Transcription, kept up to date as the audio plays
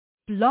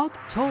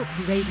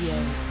Blogtalk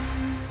Radio.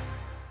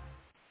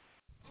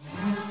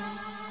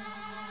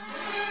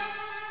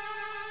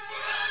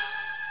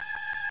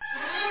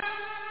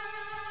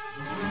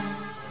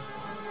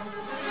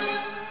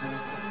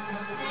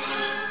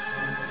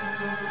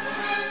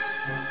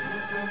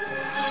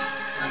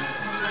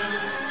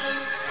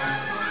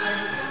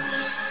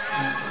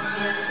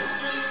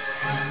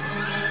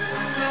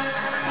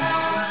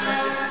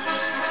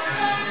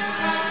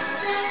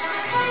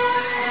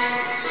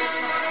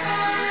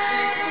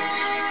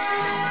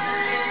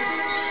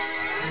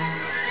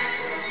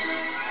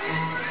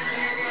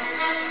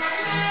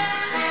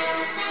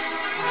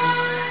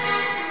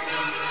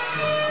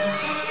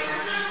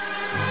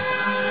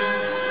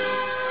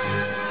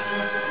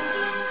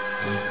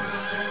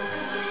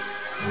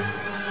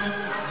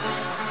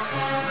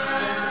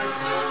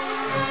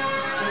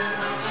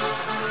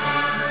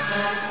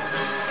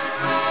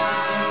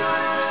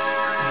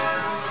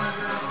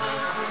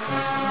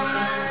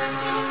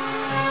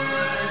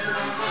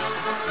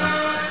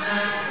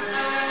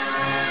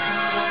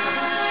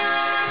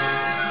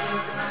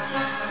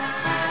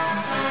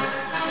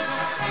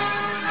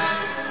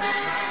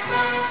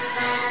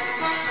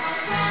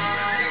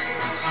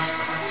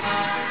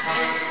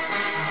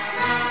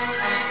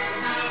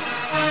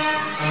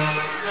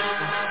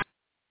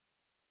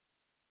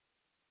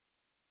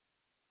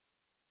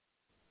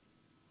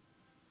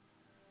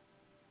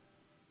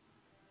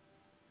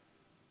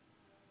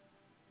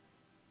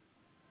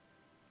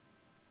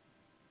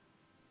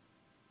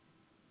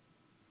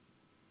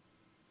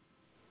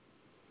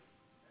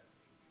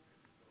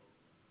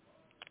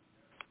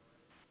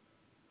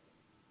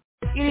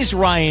 It is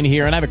Ryan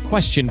here, and I have a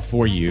question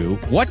for you.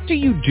 What do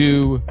you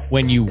do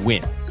when you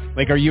win?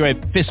 Like, are you a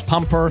fist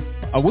pumper,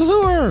 a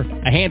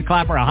woohooer, a hand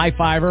clapper, a high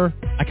fiver?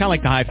 I kind of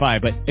like the high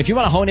five, but if you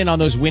want to hone in on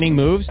those winning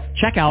moves,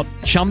 check out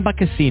Chumba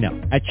Casino.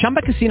 At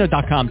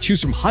ChumbaCasino.com, choose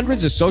from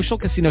hundreds of social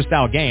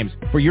casino-style games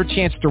for your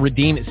chance to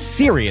redeem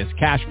serious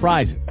cash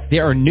prizes.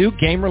 There are new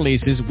game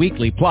releases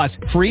weekly, plus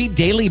free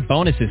daily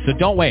bonuses, so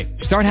don't wait.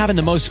 Start having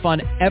the most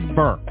fun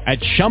ever at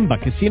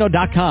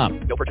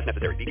ChumbaCasino.com. No purchase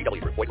necessary.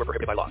 VGW. Void where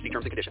prohibited by law. See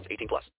terms and conditions. 18+.